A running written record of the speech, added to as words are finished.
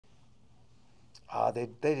They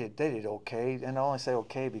did okay, and I only say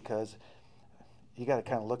okay because you got to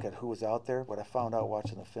kind of look at who was out there. What I found out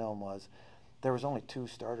watching the film was there was only two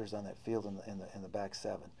starters on that field in the back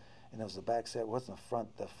seven, and it was the back seven. It wasn't the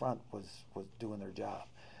front. The front was doing their job,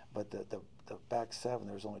 but the back seven,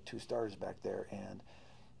 there was only two starters back there, and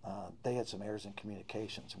they had some errors in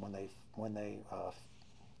communications. When they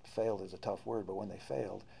failed is a tough word, but when they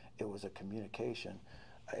failed, it was a communication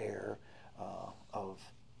error of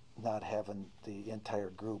not having the entire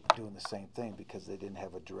group doing the same thing because they didn't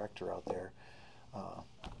have a director out there uh,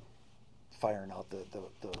 firing out the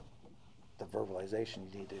verbalization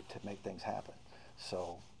you needed to make things happen.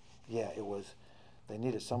 So, yeah, it was. They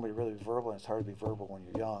needed somebody really verbal, and it's hard to be verbal when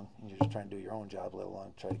you're young and you're just trying to do your own job, let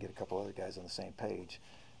alone try to get a couple other guys on the same page,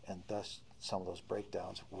 and thus some of those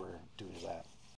breakdowns were due to that.